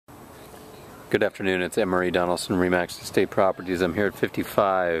Good afternoon, it's Emery Donaldson, Remax Estate Properties. I'm here at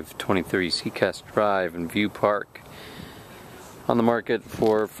 5523 Secrest Drive in View Park. On the market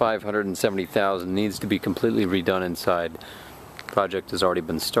for $570,000. Needs to be completely redone inside. Project has already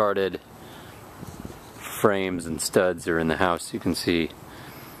been started. Frames and studs are in the house, you can see.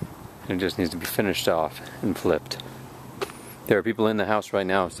 It just needs to be finished off and flipped. There are people in the house right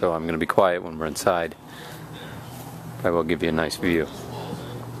now, so I'm going to be quiet when we're inside. I will give you a nice view.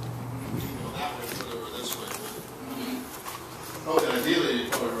 Ideally, you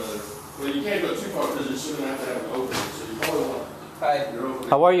probably rather. Well, you can't go too far because you're still going to have to have an opening. So you probably want. Hi.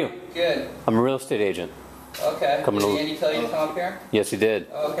 How are you? Good. I'm a real estate agent. Okay. Did Andy tell you to come up here? Yes, he did.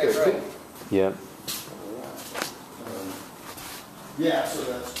 Okay, great. Yep. Yeah, so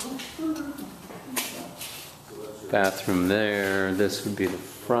that's. Bathroom there. This would be the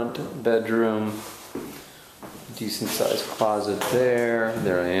front bedroom. Decent sized closet there.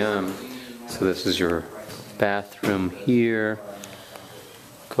 There I am. So this is your bathroom here.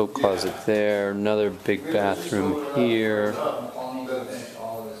 Coat closet there. Another big bathroom here.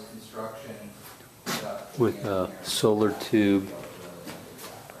 With a solar tube.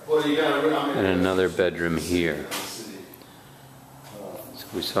 And another bedroom here. So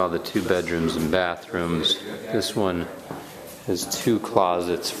we saw the 2 bedrooms and bathrooms. This one has 2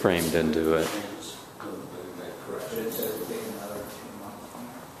 closets framed into it.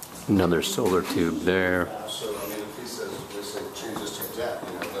 Another solar tube there.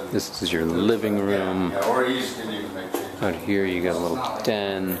 This is your living room. Out here you got a little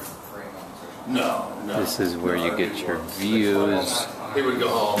den. This is where you get your views.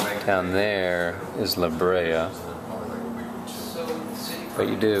 Down there is La Brea. But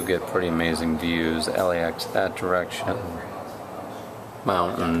you do get pretty amazing views. LAX that direction.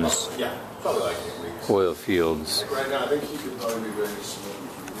 Mountains. Oil fields. Right now, I think he could probably be ready to submit in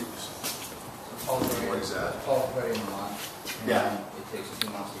 3 weeks. What is that? Yeah.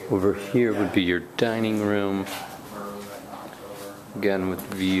 Over here would be your dining room. Again with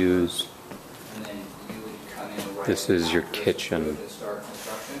views. This is your kitchen.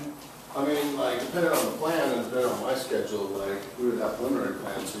 I mean, like, depending on the plan and depending on my schedule, like, we would have preliminary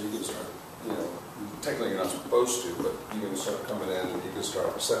plans, so you can start, you know, technically you're not supposed to, but you can start coming in and you can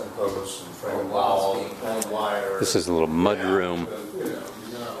start setting posts and framing walls and wire. This is a little mud room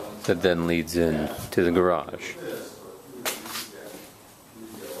that then leads in to the garage.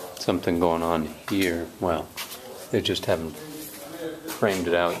 Something going on here. Well, they just haven't framed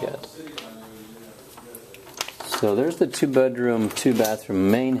it out yet. So there's the 2-bedroom,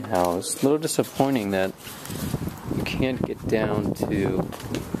 2-bathroom main house. A little disappointing that you can't get down to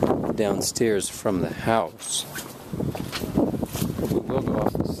downstairs from the house. We will go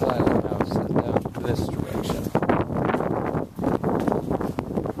off the side of the house and down this direction.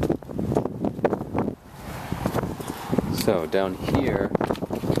 So down here,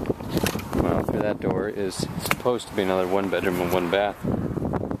 well, through that door is supposed to be another 1-bedroom and 1-bathroom.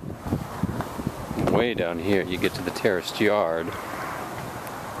 Way down here you get to the terraced yard,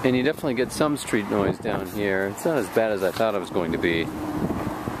 and you definitely get some street noise down here. It's not as bad as I thought it was going to be.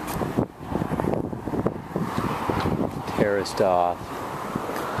 Terraced off.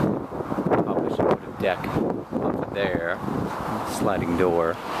 Probably should put a deck up there. Sliding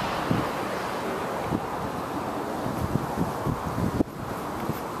door.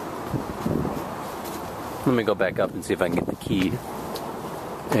 Let me go back up and see if I can get the key,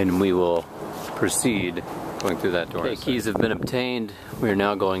 and we will proceed going through that door. Okay, keys have been obtained. We are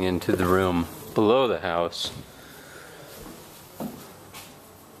now going into the room below the house.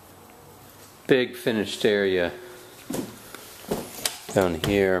 Big finished area down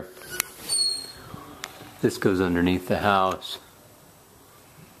here. This goes underneath the house.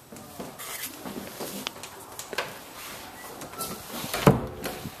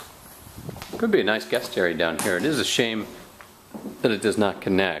 Could be a nice guest area down here. It is a shame that it does not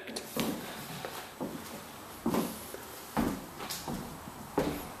connect.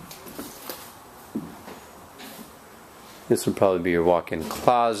 This would probably be your walk-in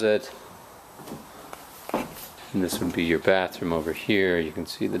closet. And this would be your bathroom over here. You can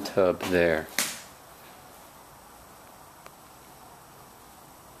see the tub there.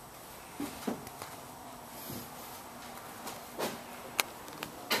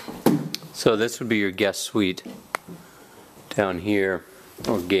 So this would be your guest suite down here,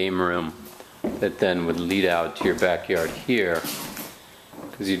 or game room, that then would lead out to your backyard here.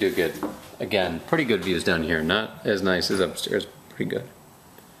 Because you do get, again, pretty good views down here. Not as nice as upstairs, but pretty good.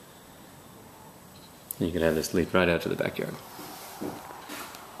 And you can have this lead right out to the backyard.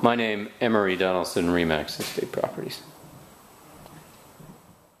 My name, Emery Donaldson, Remax Estate Properties.